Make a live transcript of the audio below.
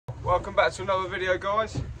Welcome back to another video,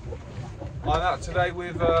 guys. I'm out today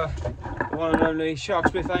with the one and only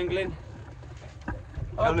Sharksmith Angling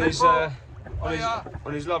on his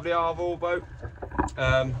lovely Arvor boat.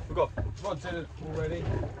 We've got rods in it already.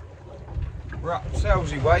 We're up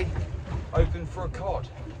Selsey way, open for a cod,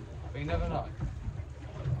 but you never know.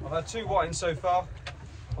 I've had 2 whitings so far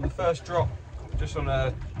on the first drop, just on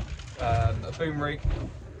a boom rig,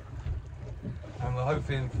 and we're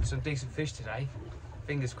hoping for some decent fish today.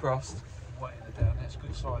 Fingers crossed. Wetting it down there, it's a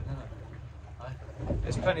good sign, isn't it? Eh?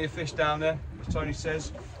 There's plenty of fish down there, as Tony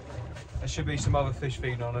says. There should be some other fish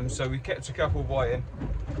feeding on them, so we kept a couple whiting.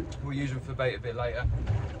 We'll use them for bait a bit later.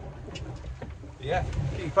 But yeah,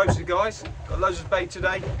 keep you posted, guys. Got loads of bait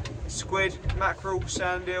today: squid, mackerel,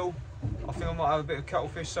 sand eel. I think I might have a bit of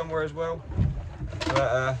cuttlefish somewhere as well.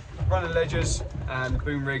 But running ledgers and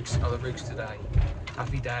boom rigs are the rigs today.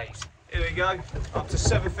 Happy days. Here we go, up to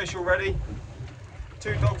 7 fish already.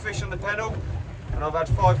 2 dogfish on the pedal, and I've had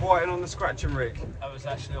 5 whiting on the scratching rig. That was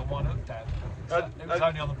actually on 1 hook, Dan. It was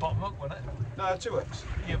only on the bottom hook, wasn't it? No, 2 hooks.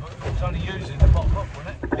 Yeah, but it was only using the bottom hook,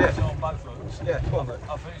 wasn't it? Yeah. It was on both hooks. Yeah, bottom hook.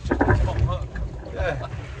 I think it's just the bottom hook. Yeah,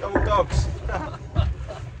 double dogs.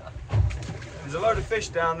 There's a load of fish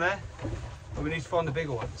down there, but we need to find the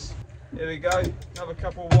bigger ones. Here we go, another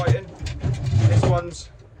couple of whiting. This one's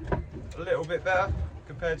a little bit better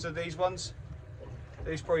compared to these ones.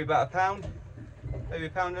 These probably about a pound, maybe a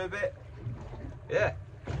pound and a bit. Yeah,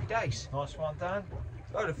 happy days. Nice one, Dan.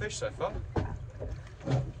 Load of fish so far.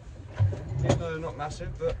 Even though they're not massive,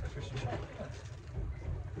 but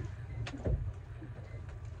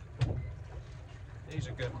these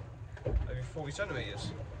are good. Maybe 40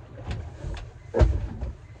 centimetres.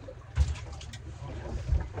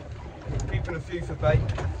 Keeping a few for bait.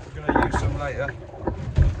 We're going to use some later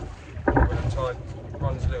when the tide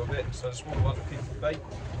runs a little bit, so the small ones will keep for bait.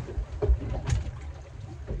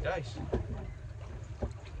 Nice.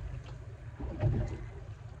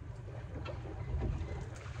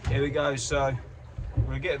 Here we go, so we're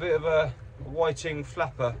going to get a bit of a whiting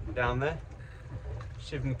flapper down there.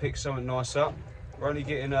 See if we can pick something nice up. We're only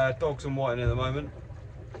getting dogs and whiting at the moment.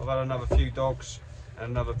 I've had another few dogs and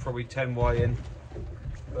another probably 10 whiting,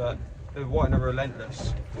 but the whiting are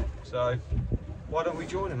relentless. So why don't we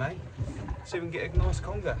join them, eh? See if we can get a nice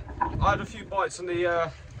conger. I had a few bites on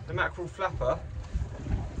the mackerel flapper.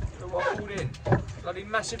 Look what I pulled in. Bloody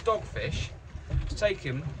massive dogfish. It's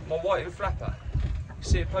taking my whiting flapper. You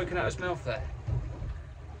see it poking out his mouth there.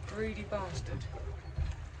 Greedy bastard.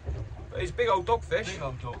 But he's big old dogfish. Big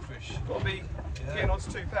old dogfish. Got to be getting on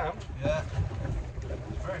to 2 pounds. Yeah.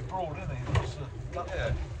 He's very broad, isn't he?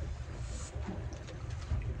 Yeah.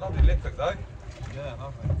 Lovely lip hook though. Yeah,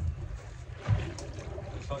 lovely.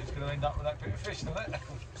 Looks like he's going to end up with that bit of fish, doesn't it?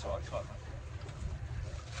 Sorry,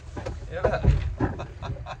 Yeah, look.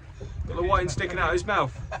 Got the whiting sticking out of his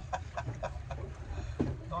mouth.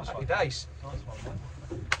 Nice Happy one. days. Nice one,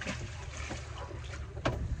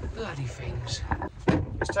 Bloody things.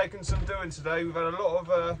 It's taken some doing today. We've had a lot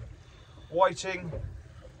of whiting,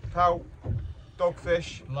 pout,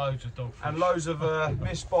 dogfish, loads of dogfish, and loads of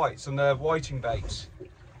missed bites on the whiting baits.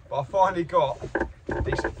 But I finally got a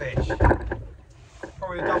decent fish.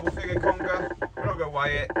 Probably a double figure conger. We're not going to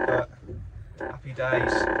weigh it, but happy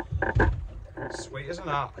days. Sweet as a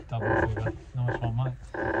nut. double figure. Nice one, mate.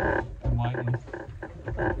 I'm waiting.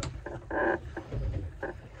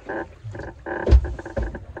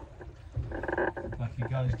 Back he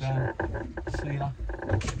goes down. See ya.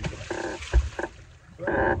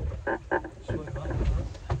 Sweet, mate.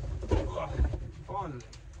 Finally.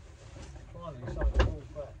 Finally, something falls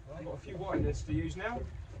back, I've got a few whiteness to use now.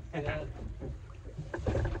 Yeah.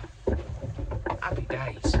 Happy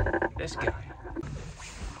days. Let's go.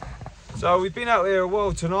 So we've been out here a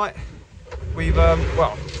while tonight. We've well,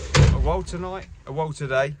 a while tonight, a while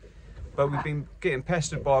today, but we've been getting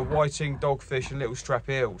pestered by whiting, dogfish, and little strap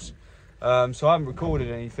eels. So I haven't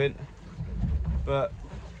recorded anything, but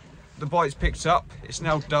the bites picked up. It's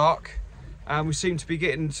now dark, and we seem to be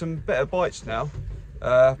getting some better bites now.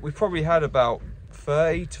 We've probably had about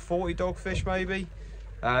 30 to 40 dogfish maybe,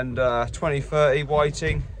 and 20-30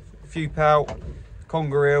 whiting, a few pout,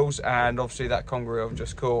 conger eels, and obviously that conger eel I've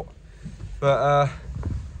just caught. But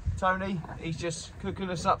Tony, he's just cooking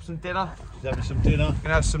us up some dinner. He's having some dinner.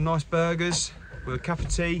 Gonna have some nice burgers with a cup of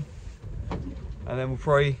tea, and then we'll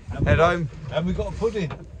probably head home. And we've got a pudding.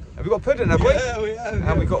 Have we got pudding, have we? Yeah, we have.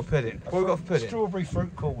 And we got pudding. What have we got for pudding? Strawberry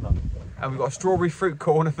fruit corner. And we've got a strawberry fruit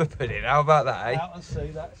corner for pudding. How about that, eh? Out and see,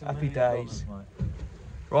 that's a Happy million days. dollars, mate.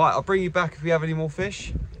 Right, I'll bring you back if we have any more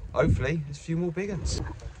fish. Hopefully, there's a few more big ones.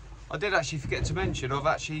 I did actually forget to mention I've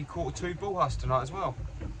actually caught 2 bull Huss tonight as well.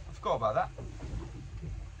 I forgot about that.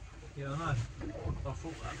 Yeah, I know. I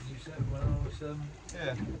thought that when you said it when I was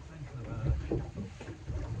Yeah. thinking about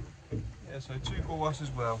it. Yeah, so 2 bull as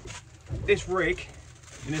well. This rig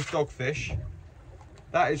in this dogfish,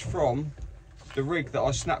 that is from the rig that I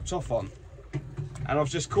snapped off on. And I've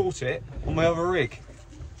just caught it on my other rig.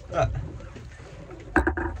 Look.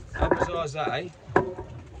 How bizarre is that, eh?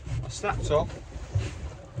 I snapped off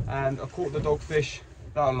and I caught the dogfish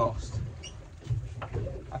that I lost.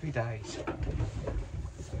 Happy days.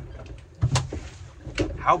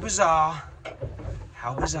 How bizarre.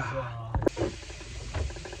 How bizarre.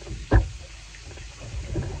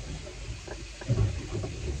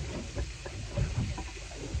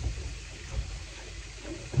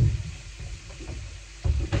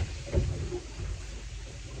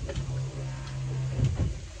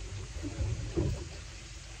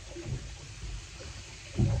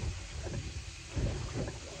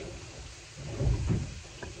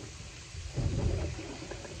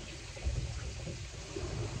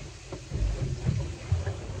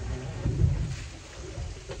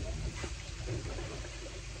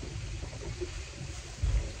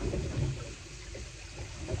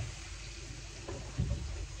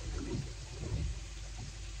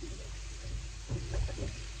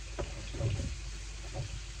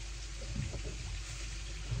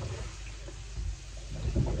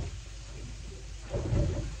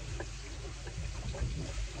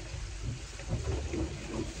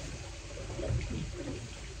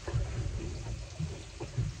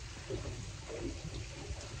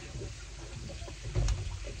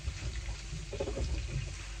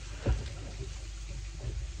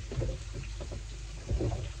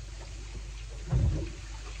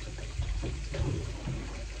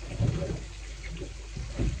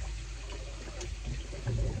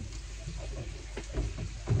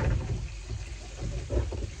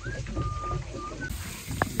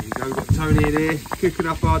 We've got Tony in here cooking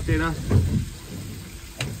up our dinner.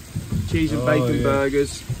 Cheese and bacon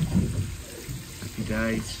burgers. Happy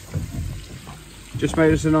days. Just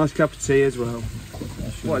made us a nice cup of tea as well.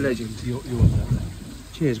 What a legend. Yours out there.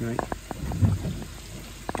 Cheers, mate.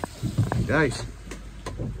 Happy days.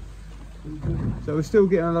 So we're still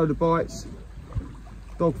getting a load of bites.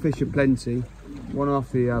 Dogfish are plenty, one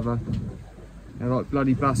after the other. They're like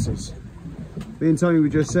bloody buses. Me and Tony were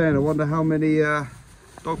just saying, I wonder how many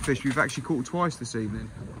dogfish we've actually caught twice this evening,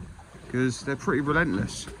 because they're pretty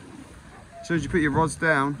relentless. As soon as you put your rods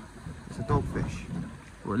down, it's a dogfish,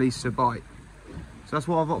 or at least a bite. So that's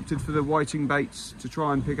why I've opted for the whiting baits to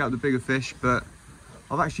try and pick out the bigger fish, but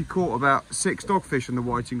I've actually caught about 6 dogfish on the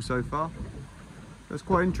whiting so far. That's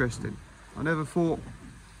quite interesting. I never thought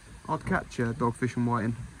I'd catch a dogfish on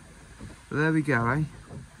whiting, but there we go, eh?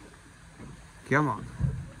 Come on,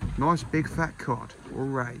 nice big fat cod, all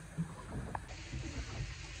right.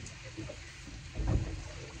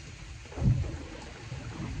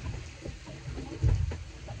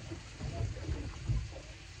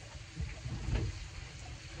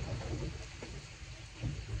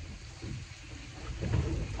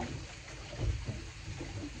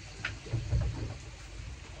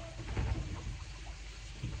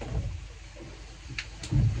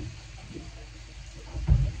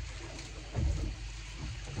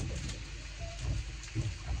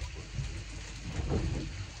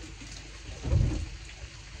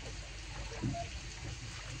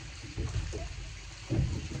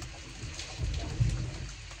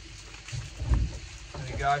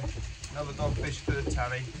 Go. Another dogfish for the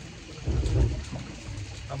tally.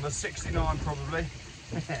 Number 69 probably.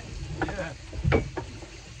 Yeah.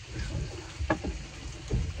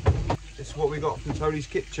 This is what we got from Tony's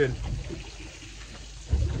kitchen.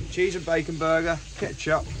 Cheese and bacon burger,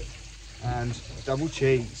 ketchup and double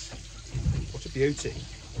cheese. What a beauty.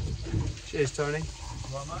 Cheers, Tony.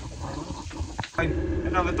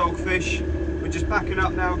 Another dogfish. We're just packing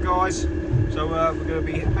up now, guys. So we're going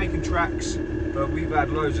to be making tracks. But we've had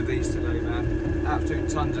loads of these today, man. Absolute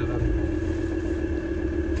tons of them.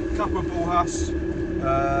 A couple of bull Huss,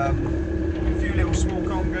 a few little small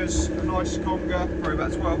congers, a nice conger, probably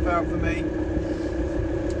about 12 pound for me.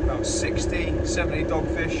 About 60, 70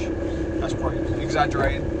 dogfish. That's probably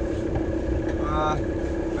exaggerating.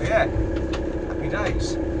 But yeah, happy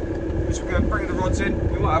days. Just we're going to bring the rods in.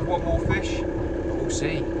 We might have one more fish, but we'll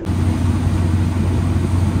see.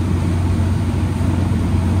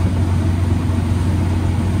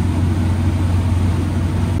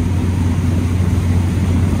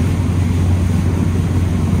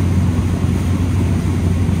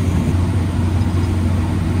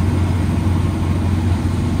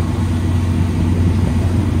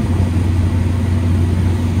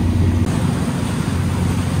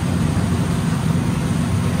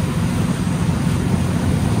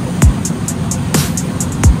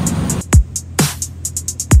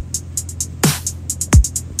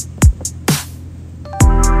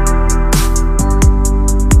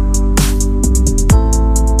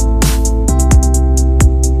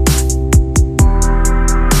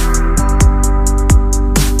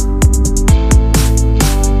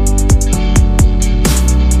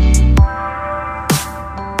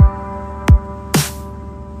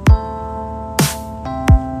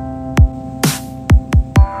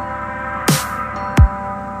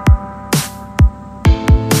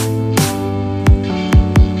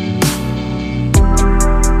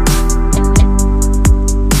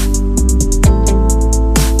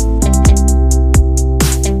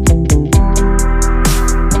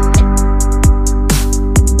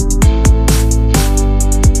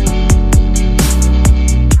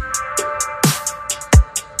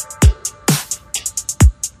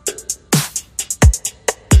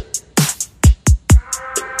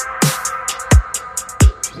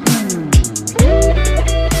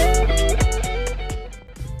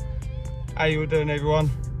 How you all doing, everyone?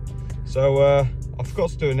 So I forgot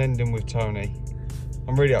to do an ending with Tony.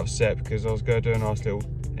 I'm really upset because I was going to do a nice little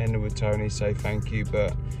ending with Tony, say thank you,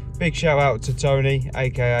 but big shout out to Tony,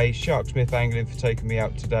 aka Sharksmith Angling, for taking me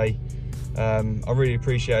out today. I really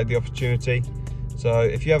appreciated the opportunity. So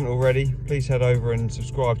if you haven't already, please head over and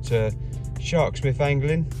subscribe to Sharksmith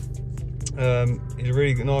Angling. He's a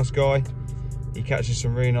really nice guy. He catches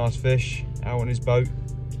some really nice fish out on his boat,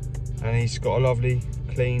 and he's got a lovely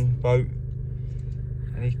clean boat,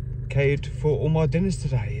 and he catered for all my dinners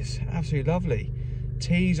today. It's absolutely lovely.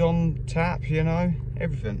 Teas on tap, you know,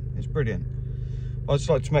 everything. It's brilliant. I'd just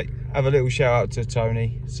like to have a little shout out to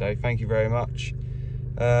Tony, so thank you very much.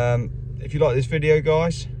 If you like this video,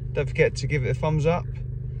 guys, don't forget to give it a thumbs up,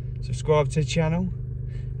 subscribe to the channel,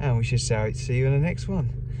 and we shall see you in the next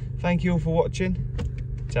one. Thank you all for watching.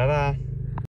 Ta-da.